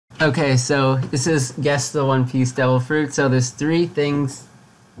Okay, so this is guess the One Piece devil fruit. So there's 3 things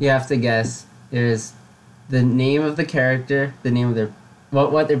you have to guess. There's the name of the character, the name of their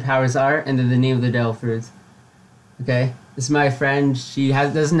what their powers are, and then the name of the devil fruits. Okay, this is my friend. She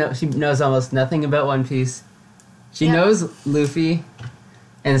knows almost nothing about One Piece. She knows Luffy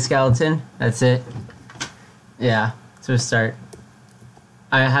and the skeleton. That's it. Yeah. So start.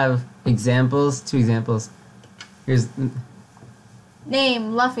 I have examples. 2 examples. Here's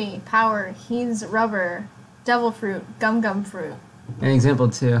name Luffy. Power. He's rubber. Devil fruit. Gum fruit. And example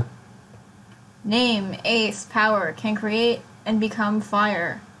 2. Name Ace. Power. Can create and become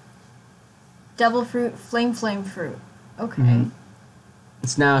fire. Devil fruit. Flame fruit. Okay. Mm-hmm.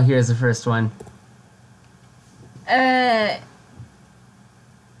 So now here's the first one. I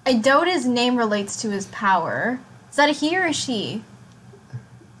doubt his name relates to his power. Is that a he or a she?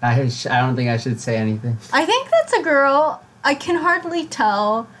 I don't think I should say anything. I think that's a girl. I can hardly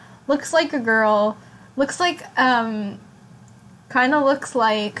tell. Looks like a girl. Looks like, kind of looks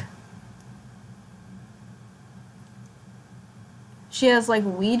like she has, like,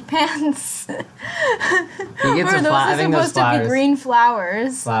 weed pants. He Or gets those are supposed to be green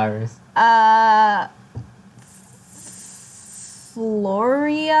flowers. Flowers.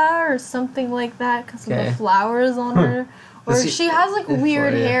 Floria or something like that because of the Okay. flowers on her. Or she has, like,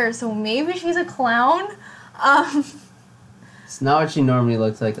 weird Floria. hair, so maybe she's a clown. It's not what she normally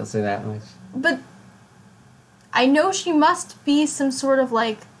looks like, I'll say that much. But I know she must be some sort of,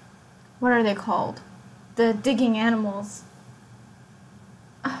 like, what are they called? The digging animals.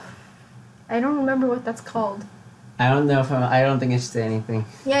 I don't remember what that's called. I don't know if I don't think I should say anything.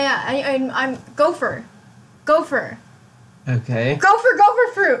 Yeah, I'm gopher. Gopher. Okay. Gopher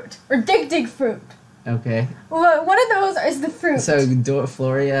fruit. Or dig fruit. Okay. One of those is the fruit. So,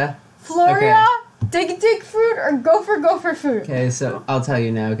 Floria. Floria, dig fruit, or gopher fruit. Okay, so I'll tell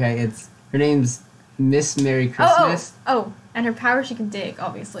you now, okay? Her name's Miss Merry Christmas. Oh, and her power she can dig,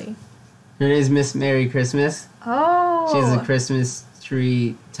 obviously. Her name's Miss Merry Christmas. Oh. She has a Christmas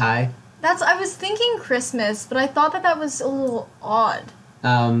tree tie. I was thinking Christmas, but I thought that was a little odd.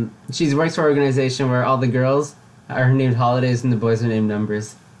 She works for an organization where all the girls are named holidays and the boys are named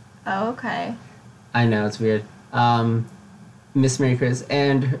numbers. Oh, okay. I know, it's weird. Miss Merry Christmas,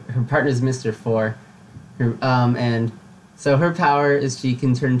 and her partner's Mr. Four. And so her power is she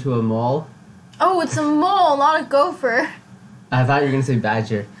can turn into a mole. Oh, it's a mole, not a gopher. I thought you were going to say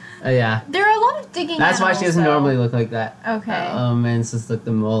badger. Yeah. There are a lot of digging That's why she doesn't though. normally look like that. Okay. And it's just like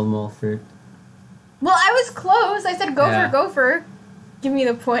the mole fruit. Well, I was close. I said gopher, Yeah. gopher. Give me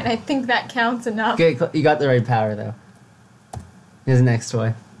the point. I think that counts enough. Okay, you got the right power, though. Here's the next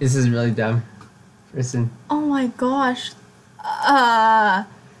toy. This is really dumb. Listen. Oh my gosh. A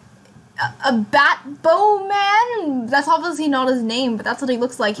bat bow man? That's obviously not his name, but that's what he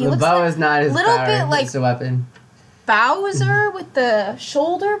looks like. He The looks bow like is not his little power. bit like It's a weapon. Bowser with the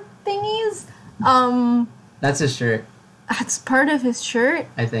shoulder thingies. That's his shirt, That's part of his shirt.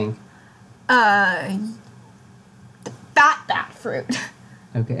 I think. The bat fruit.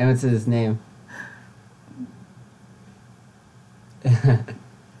 Okay, and what's his name? I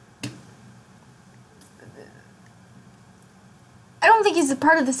don't think he's a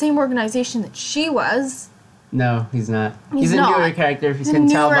part of the same organization that she was. No, he's not. He's a not. newer character, if you He's a can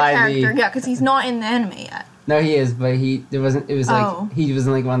tell newer by character, the... yeah, because he's not in the anime yet. No, he is, but he wasn't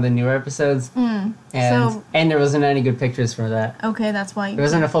like one of the newer episodes. And there wasn't any good pictures for that. Okay, that's why. There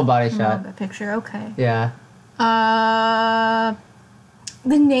wasn't a full body shot. The picture, okay. Yeah. The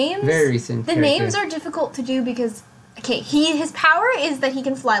names. Very recent. The names are difficult to do because his power is that he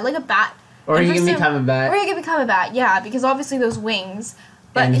can fly like a bat. Or he can become a bat. Or he can become a bat, yeah, because obviously those wings.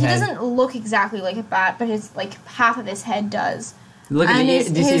 But And he head. doesn't look exactly like a bat, but his half of his head does. Look at And do you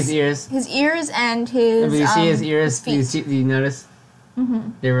see his ears? His ears and his. Do you see his ears? His feet. Do you notice? Mm-hmm.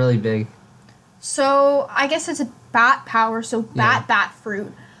 They're really big. So I guess it's a bat power. So bat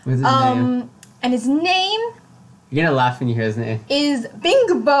fruit. What's his name? And his name You're gonna laugh when you hear his name. is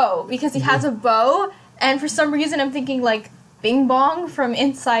Bing Bo because he has a bow, and for some reason I'm thinking like Bing Bong from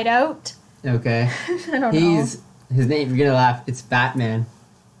Inside Out. Okay. I don't know. His name. You're gonna laugh. It's Batman.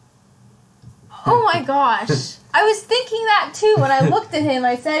 Oh my gosh. I was thinking that too when I looked at him.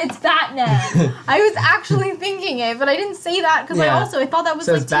 I said it's Batman. I was actually thinking it, but I didn't say that because I thought that was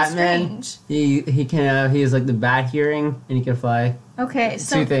so like it's too Batman. strange. He can he has like the bat hearing and he can fly. Okay,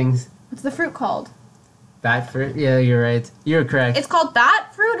 so 2 things. what's the fruit called? Bat fruit. Yeah, you're right. You're correct. It's called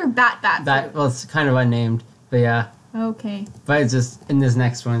bat fruit or bat fruit? Well, it's kind of unnamed, but yeah. Okay. But it's just in this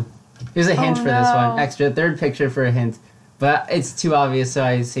next one. Here's a hint for this one. No. Extra third picture for a hint, but it's too obvious, so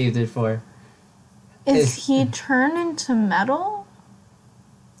I saved it for. Is he turned into metal?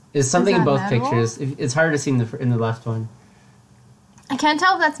 It's something in that both metal? pictures. It's hard to see in the left one. I can't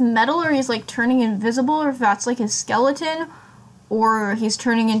tell if that's metal or he's like turning invisible or if that's like his skeleton or he's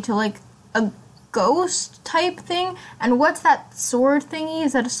turning into like a ghost type thing. And what's that sword thingy?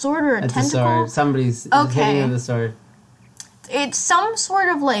 Is that a sword or a It's tentacle? a sword. Somebody's hitting with a sword. It's some sort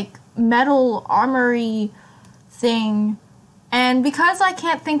of like metal armory thing. And because I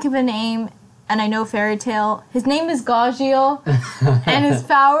can't think of a name and I know Fairy Tail, his name is Gajiel and his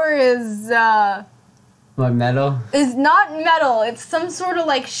power is What, metal? Is not metal. It's some sort of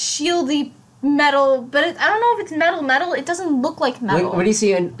like shieldy metal, but I don't know if it's metal. It doesn't look like metal. What do you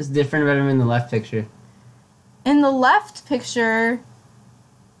see is different about him in the left picture? In the left picture,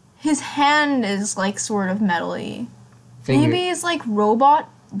 his hand is like sort of metally. Finger. Maybe it's like robot.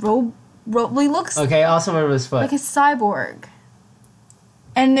 He looks Okay, also what about his foot? like a cyborg.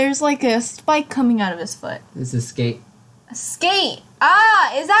 And there's like a spike coming out of his foot. It's a skate. A skate.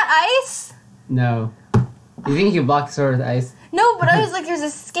 Ah, is that ice? No. You think you can block the sword with ice? No, but I was like, there's a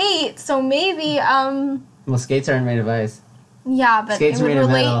skate, so maybe, Well, skates aren't made of ice. yeah, but Skates it are would made of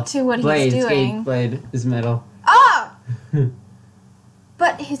relate metal. to what Blade, he's doing. skate blade is metal. Ah!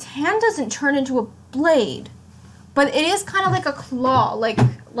 But his hand doesn't turn into a blade. But it is kind of like a claw, like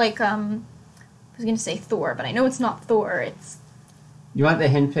I was gonna say Thor, but I know it's not Thor. It's You want the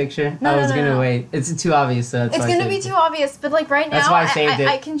hint picture? No, I was no, gonna no. wait. It's too obvious, so that's it's why I gonna be saved too it. obvious. But like right now, That's why I saved it.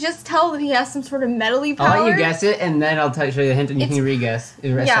 I can just tell that he has some sort of metally power. I'll let you guess it, and then I'll show you the hint, and you can re-guess.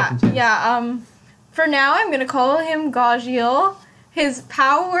 Yeah. For now, I'm gonna call him Gajiel. His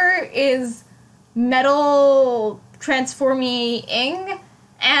power is metal transforming,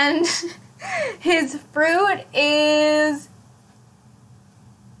 and his fruit is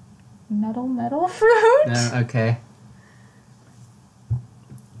metal fruit. No, okay.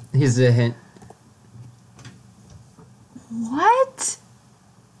 Here's the hint. What?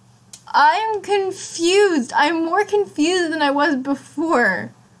 I'm confused. I'm more confused than I was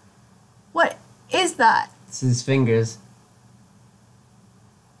before. What is that? It's his fingers.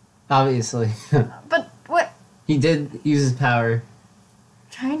 Obviously. But what? He did use his power.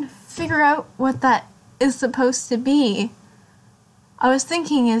 Trying to figure out what that is supposed to be. I was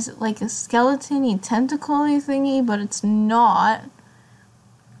thinking, is it like a skeleton-y, tentacle-y thingy, but it's not.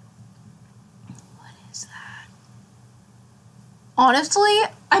 What is that? Honestly,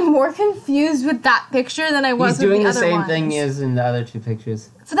 I'm more confused with that picture than I was He's with doing the the other same ones. thing as in the other two pictures.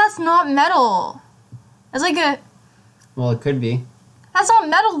 So that's not metal. It's like a... Well, it could be. That's not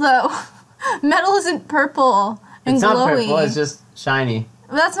metal, though. Metal isn't purple and It's glowy. not purple, it's just shiny.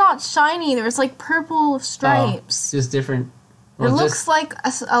 That's not shiny. There's like purple stripes. Oh, just different. It looks like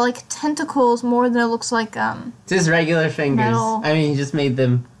like tentacles more than it looks like It's his regular fingers. metal. I mean, he just made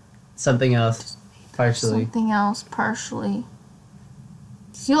them something else, partially. something else partially.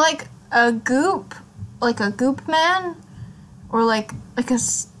 Is he like a goop man, or like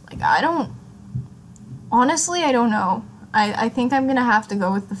I don't. Honestly, I don't know. I think I'm gonna have to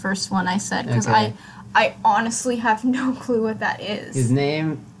go with the first one I said because Okay. I honestly have no clue what that is. His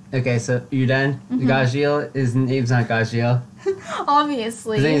name. Okay, so you done? Mm-hmm. Gajiel. His name's not Gajiel.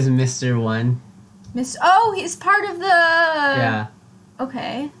 Obviously. His name is Mr. One. Oh, he's part of the... Yeah.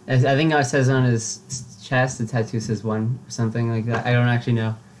 Okay. I think it says on his chest, the tattoo says one or something like that. I don't actually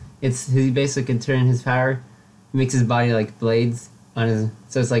know. He basically can turn his power. He makes his body like blades on his...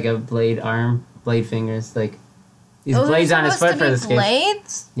 So it's like a blade arm, blade fingers, like... These blades on his foot for the skate.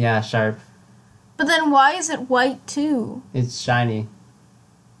 Blades? Yeah, sharp. But then why is it white too? It's shiny.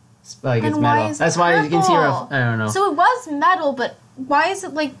 It's like Then it's why metal. is it That's why you can see purple? I don't know. So it was metal, but why is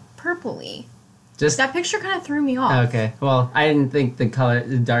it like purpley? Just That picture kind of threw me off. okay. Well, I didn't think the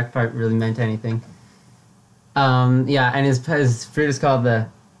dark part really meant anything. Yeah, and his fruit is called the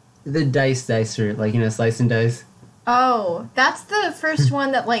dice fruit, like slice and dice. Oh, that's the first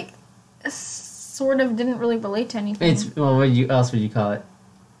one that like sort of didn't really relate to anything. What else would you call it?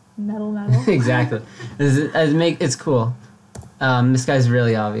 Metal. Exactly. It's cool. This guy's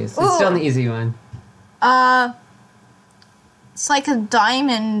really obvious. It's still an easy one. It's like a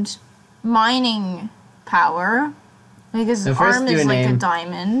diamond mining power. Like his arm is like a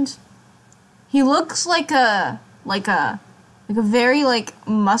diamond. He looks like a very like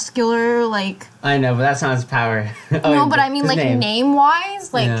muscular like. I know, but that's not his power. No, but I mean like name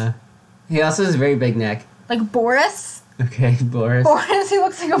wise, like. Yeah. He also has a very big neck. Like Boris. Okay, Boris. Boris, he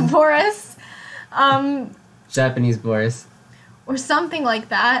looks like a Boris. Japanese Boris. Or something like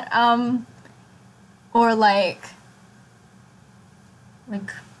that. Or like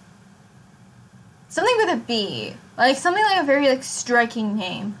something with a B. Like something like a very like striking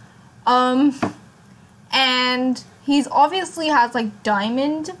name. And He's obviously has like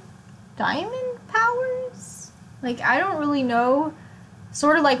diamond powers. Like I don't really know,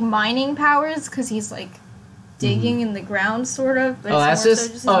 sort of like mining powers because he's like digging in the ground, sort of. But That's it's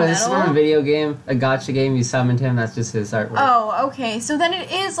just more so this is from a video game, a gacha game. You summoned him. That's just his artwork. Oh, okay. So then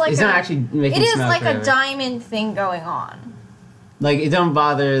it is like he's not actually making. It is smoke like or a diamond thing going on. Like it don't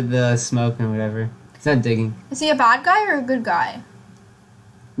bother the smoke and whatever. He's not digging. Is he a bad guy or a good guy?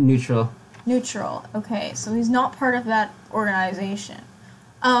 Neutral. Neutral. Okay, so he's not part of that organization.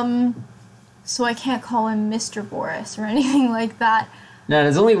 So I can't call him Mr. Boris or anything like that. No,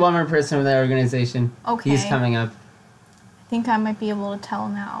 there's only one more person in that organization. Okay. He's coming up. I think I might be able to tell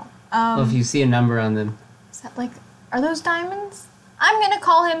now. Well, if you see a number on them. Is that like... Are those diamonds? I'm gonna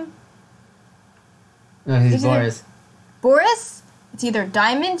call him... No, he's Boris. Boris? It's either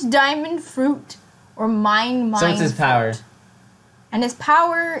diamond, fruit, or mine, So what's his power? And his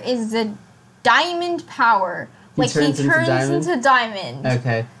power is the diamond power. He turns into diamond.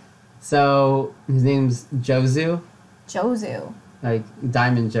 Okay. So, his name's Jozu. Jozu. Like,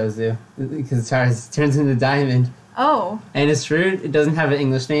 Diamond Jozu. Because it turns into diamond. Oh. And his fruit, it doesn't have an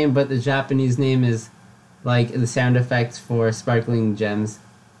English name, but the Japanese name is, like, the sound effect for sparkling gems.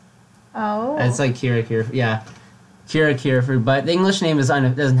 Oh. It's like Kira Kira. Yeah. Kira Kira fruit. But the English name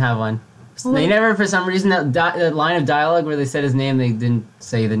doesn't have one. They never, for some reason, that line of dialogue where they said his name, they didn't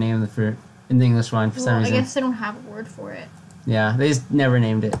say the name of the fruit in the English one for some reason. I guess they don't have a word for it. Yeah, they just never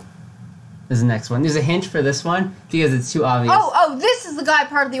named it. This is the next one. There's a hint for this one because it's too obvious. Oh, this is the guy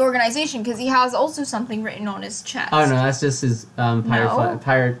part of the organization because he has also something written on his chest. Oh, no, that's just his pirate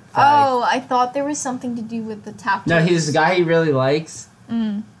flag. Oh, I thought there was something to do with the tap. No, he's a guy he really likes.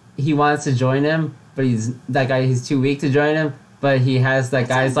 He wants to join him, but he's too weak to join him. But he has that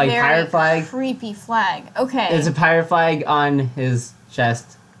guy's like pirate flag. Creepy flag. Okay. There's a pirate flag on his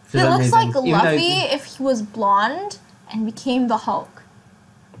chest. It looks like Luffy if he was blonde and became the Hulk.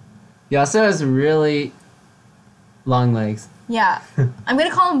 He also has really long legs. Yeah. I'm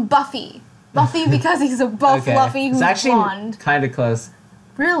gonna call him Buffy. Buffy because he's a buff Luffy who's blonde. It's actually kind of close.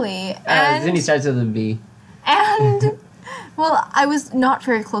 Really? And then he starts with a B. And, well, I was not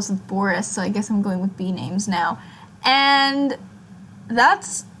very close with Boris, so I guess I'm going with B names now. And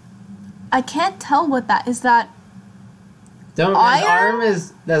that's... I can't tell what that... Is that... His arm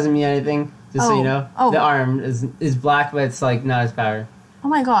doesn't mean anything, just so you know. The arm is black, but it's like not his power. Oh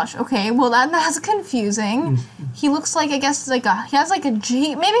my gosh, okay. Well, that's confusing. He looks like, I guess, he has like a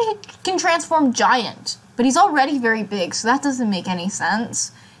G... Maybe he can transform giant. But he's already very big, so that doesn't make any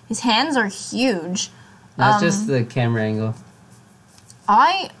sense. His hands are huge. That's just the camera angle.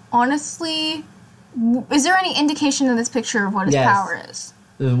 I honestly... Is there any indication in this picture of what his power is?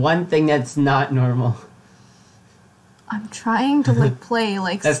 The one thing that's not normal. I'm trying to play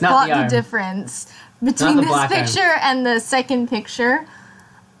spot the difference between this picture and the second picture.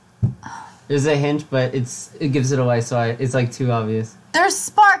 There's a hint, but it gives it away, so it's like too obvious. There's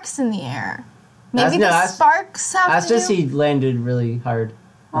sparks in the air. Maybe the sparks have That's just he landed really hard.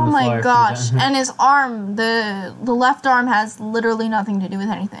 Oh my gosh! And his arm, the left arm has literally nothing to do with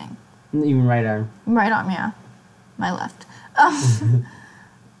anything. Even right arm. Right arm, yeah. My left.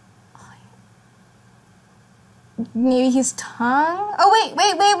 Maybe his tongue? Oh,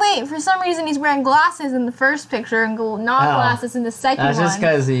 wait. For some reason, he's wearing glasses in the first picture and not glasses in the second one. That's just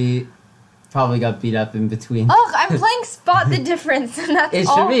because he probably got beat up in between. Look, I'm playing spot the difference, and that's It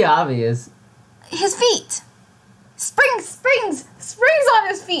should be obvious. His feet. Springs on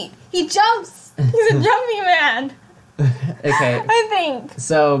his feet. He jumps. He's a jumping man. Okay. I think.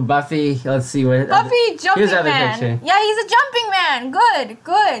 So, Buffy, let's see what... Buffy, jumping here's other man. Picture. Yeah, he's a jumping man.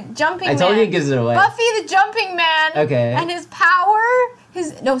 Good. Jumping man. I told you it gives it away. Buffy the jumping man. Okay. And his power...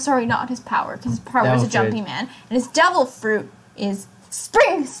 not his power, because his power was a jumping man. And his devil fruit is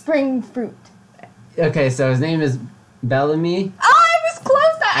spring fruit. Okay, so his name is Bellamy. Oh, I was close.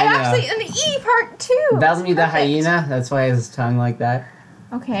 I actually... And the E part, too. Bellamy the hyena. That's why his tongue like that.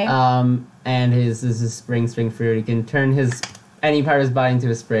 Okay. And this is spring fruit. He can turn any part of his body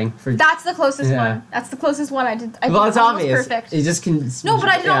into a spring. That's the closest one. That's the closest one I did. Well, it's obvious. Perfect. He just can... No, but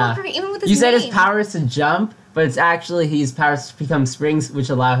I did not perfect, even with his You said name. his power is to jump, but it's actually his powers to become springs, which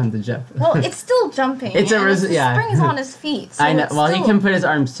allow him to jump. Well, it's still jumping. The spring is on his feet. So I know. Well, he can put his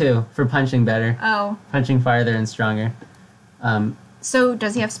arms, too, for punching better. Oh. Punching farther and stronger. So,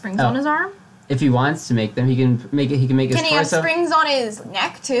 does he have springs on his arm? If he wants to make them, he can make his torso. Can he have springs on his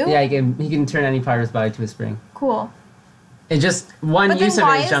neck too? Yeah, he can turn any part of his body to a spring. Cool. And just one use of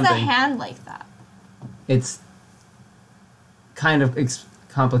it is jumping. Why is the hand like that? It's kind of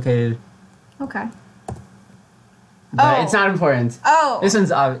complicated. Okay. but it's not important. Oh. This one's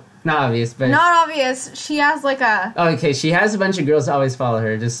not obvious, but Not obvious. She has like a... oh, okay, she has a bunch of girls that always follow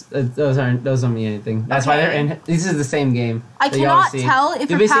her. Just those don't mean anything. That's why they're in. This is the same game. I cannot tell if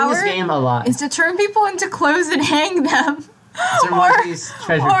her power this game a lot. is to turn people into clothes and hang them. Or if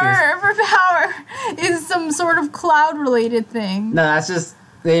her power is some sort of cloud-related thing. No, that's just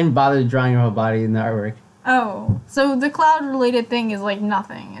they didn't bother drawing her whole body in the artwork. Oh, so the cloud-related thing is like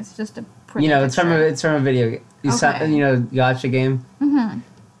nothing. It's just a pretty. It's from a video game. Gacha game. Mm-hmm.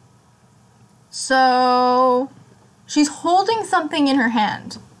 So, she's holding something in her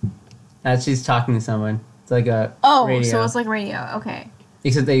hand. She's talking to someone. It's like a radio. So it's like radio. Okay.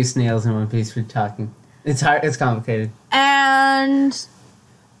 Except they use snails in One Piece for talking. It's hard. It's complicated. And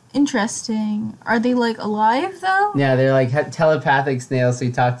interesting. Are they like alive though? Yeah, they're like telepathic snails. So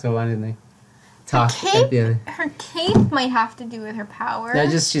you talk to one and they talk at the other. Her cape might have to do with her power. No,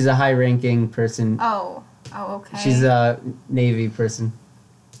 just she's a high-ranking person. Oh, okay. She's a Navy person.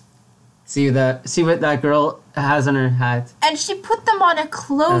 See what that girl has on her hat. And she put them on a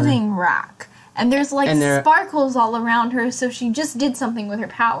clothing rack. And there's like sparkles all around her, so she just did something with her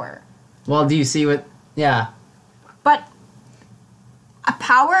power. Well, do you see what... Yeah. But a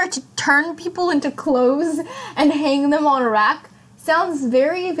power to turn people into clothes and hang them on a rack sounds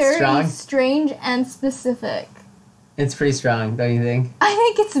very, very strange and specific. It's pretty strong, don't you think? I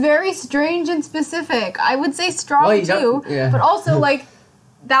think it's very strange and specific. I would say strong too, but also like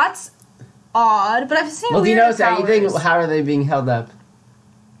that's odd. But I've seen. Well, do you notice anything? How are they being held up?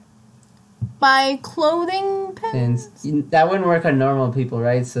 By clothing pins. That wouldn't work on normal people,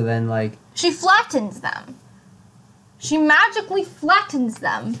 right? So then, like, she flattens them. She magically flattens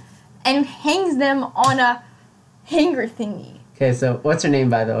them and hangs them on a hanger thingy. Okay, so what's her name,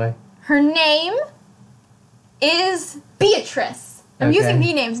 by the way? Her name is Beatrice. I'm using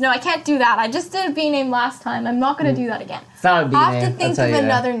B names. No, I can't do that. I just did a B name last time. I'm not going to do that again. It's not a B name. I have to think of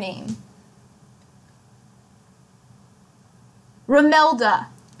another name. Romelda.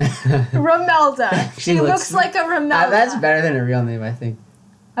 Romelda. She looks like a Romelda. That's better than a real name, I think.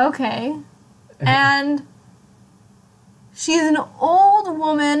 Okay. And she's an old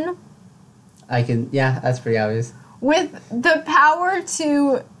woman. That's pretty obvious. With the power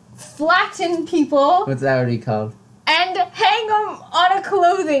to flatten people. What's that already called? And hang them on a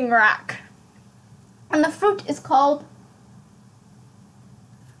clothing rack. And the fruit is called...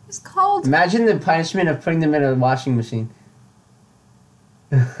 Imagine the punishment of putting them in a washing machine.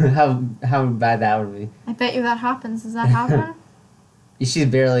 How bad that would be. I bet you that happens. Does that happen? She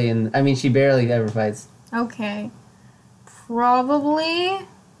barely ever fights. Okay. Probably.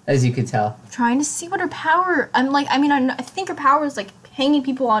 As you could tell. I'm trying to see what her power... I think her power is like hanging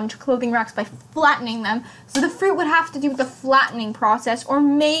people on clothing racks by flattening them. So the fruit would have to do with the flattening process, or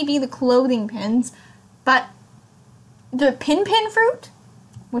maybe the clothing pins. But the pin fruit,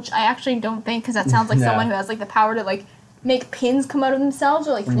 which I actually don't think, because that sounds like someone who has like the power to like make pins come out of themselves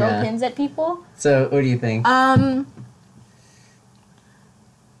or like throw pins at people. So what do you think?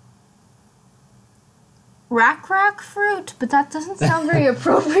 Rack fruit, but that doesn't sound very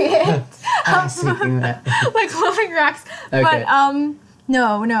appropriate. I was thinking that. Like clothing racks. Okay. But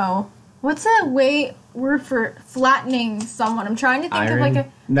no. What's a word for flattening someone? I'm trying to think of like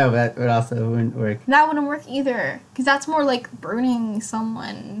a... No, that would also wouldn't work. That wouldn't work either, because that's more like burning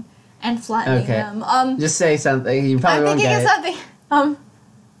someone and flattening them. Just say something. You probably won't get it. I'm thinking of something.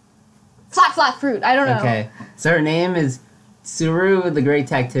 Flat fruit. I don't know. Okay. So her name is Tsuru, the Great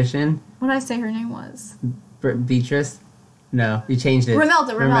Tactician. What did I say her name was? Beatrice? No, you changed it.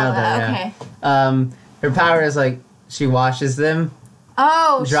 Romelda, okay. Her power is like she washes them.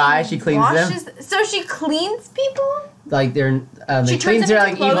 Oh, dry. She cleans them. So she cleans people. Like she cleans their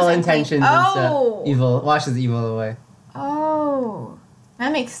like evil intentions and stuff. Washes evil away. Oh,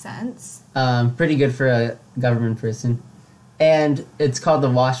 that makes sense. Pretty good for a government person, and it's called the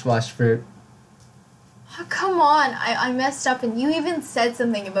wash fruit. Oh, come on, I messed up, and you even said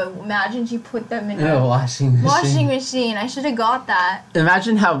something about imagine she put them in a washing machine. Washing machine. I should have got that.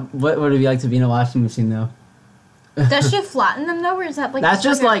 Imagine what would it be like to be in a washing machine though. Does she flatten them though, or is that like that's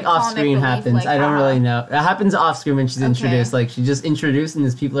just like off screen happens? Like, I don't really know. It happens off screen when she's introduced. Like she just introduced and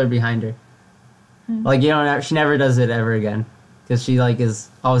these people are behind her. Like she never does it ever again because she like is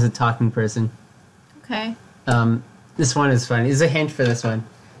always a talking person. Okay. This one is funny. There's a hint for this one.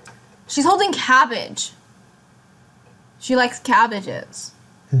 She's holding cabbage. She likes cabbages.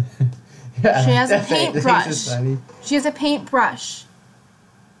 Yeah, she has a paintbrush. She has a paintbrush.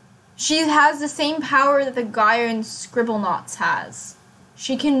 She has the same power that the guy in Scribblenauts has.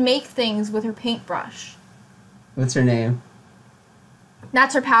 She can make things with her paintbrush. What's her name?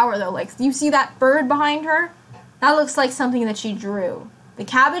 That's her power, though. Like, you see that bird behind her? That looks like something that she drew. The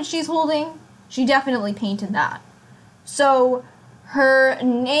cabbage she's holding, she definitely painted that. So, her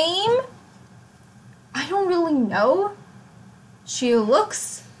name, I don't really know. She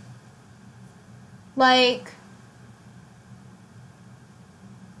looks like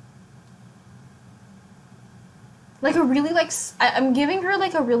a really, like, I'm giving her,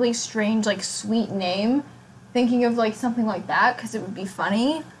 like, a really strange, like, sweet name. Thinking of, like, something like that, because it would be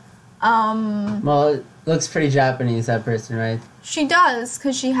funny. Well, it looks pretty Japanese, that person, right? She does,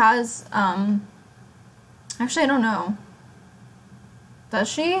 because she has, actually, I don't know. Does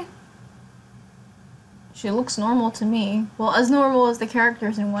she? She looks normal to me. Well, as normal as the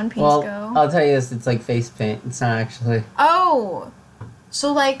characters in One Piece go. I'll tell you this, it's like face paint. It's not actually... Oh!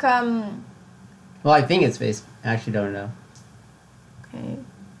 So, like, Well, I think it's face... I actually don't know. Okay.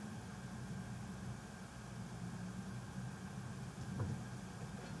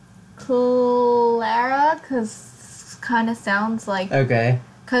 Clara, because kind of sounds like... Okay.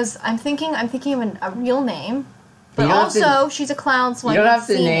 Because I'm thinking of a real name. But also, she's a clown, so you don't have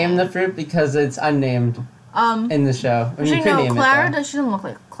to name the fruit because it's unnamed in the show. Actually, no, Clara, she doesn't look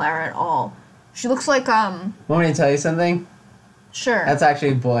like Clara at all. She looks like, Want me to tell you something? Sure. That's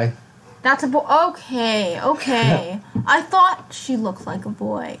actually a boy. That's a boy. Okay. I thought she looked like a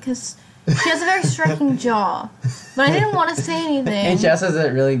boy, because she has a very striking jaw. But I didn't want to say anything. And she also has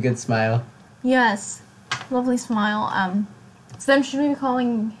a really good smile. Yes. Lovely smile. So then should we be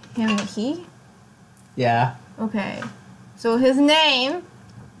calling him he? Yeah. Okay. So his name,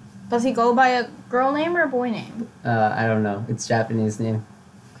 does he go by a girl name or a boy name? I don't know. It's Japanese name.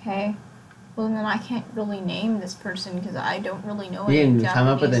 Okay. Well, then I can't really name this person because I don't really know You any can Japanese come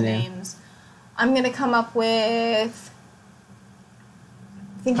up with a name. names. I'm going to come up with...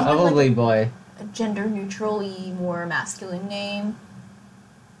 Probably like boy. a gender-neutrally, more masculine name.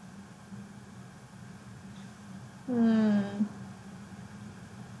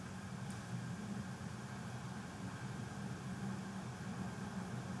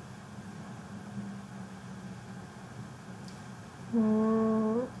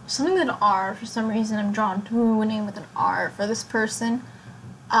 Something with an R. For some reason, I'm drawn to a name with an R for this person.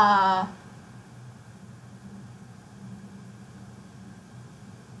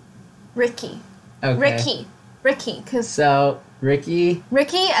 Ricky. Okay. Ricky, because... So, Ricky,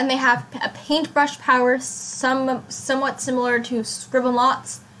 and they have a paintbrush power somewhat similar to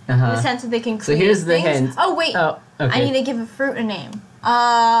Scribblenauts, in the sense that they can create So here's the things. hint. Oh, wait. Oh, okay. I need to give a fruit a name.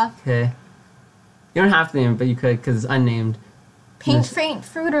 Okay. You don't have to name it, but you could, because it's unnamed. Paint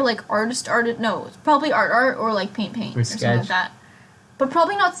fruit or like artist, no, it's probably art, or like paint or something like that. But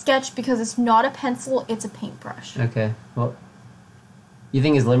probably not sketch because it's not a pencil, it's a paintbrush. Okay, well, you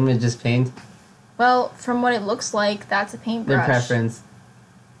think it's limited to just paint? Well, from what it looks like, that's a paintbrush. Their preference.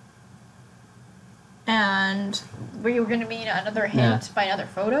 And were you going to mean another hint by another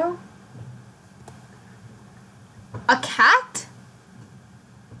photo? A cat?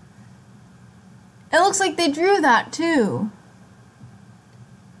 It looks like they drew that too.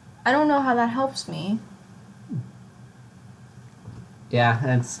 I don't know how that helps me.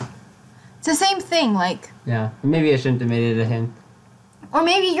 Yeah, it's the same thing, like... Yeah, maybe I shouldn't have made it a hint. Or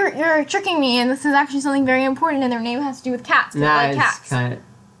maybe you're tricking me and this is actually something very important and their name has to do with cats. Nah, like it's cats. kind of...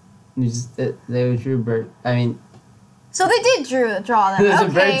 They drew bird... I mean... So they did draw them. There's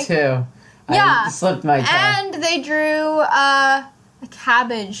okay. a bird too. Yeah. I slipped my tongue. And they drew a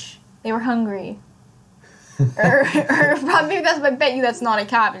cabbage. They were hungry. or maybe I bet you that's not a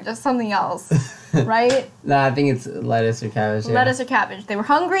cabbage. That's something else, right? No, I think it's lettuce or cabbage. Yeah. Lettuce or cabbage. They were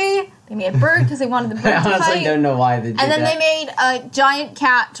hungry. They made a bird because they wanted the bird to fight. I honestly don't know why they did that. And then they made a giant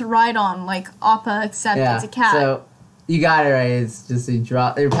cat to ride on, like Appa, except it's a cat. So you got it right. It's just they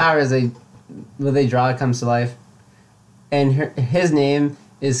draw. Their power is what they draw comes to life. And his name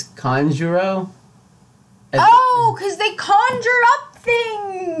is Kanjuro. Oh, because they conjure up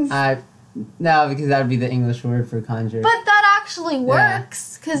things. No, because that would be the English word for conjure. But that actually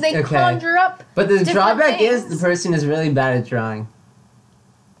works, because they conjure up. But the drawback things. is the person is really bad at drawing.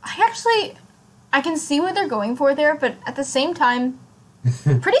 I can see what they're going for there, but at the same time,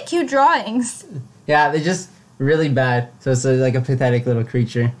 pretty cute drawings. Yeah, they're just really bad. So it's like a pathetic little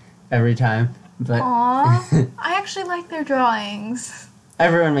creature every time. But aww, I actually like their drawings.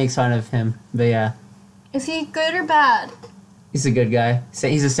 Everyone makes fun of him, but yeah. Is he good or bad? He's a good guy.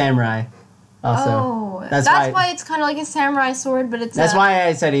 He's a samurai. Also. Oh, that's why it's kind of like a samurai sword, but it's. That's why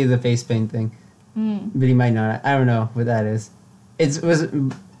I said he's a face paint thing. But he might not. I don't know what that is. It was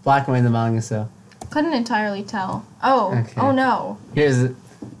black and white in the manga, so. Couldn't entirely tell. Oh, okay. Oh no.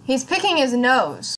 He's picking his nose.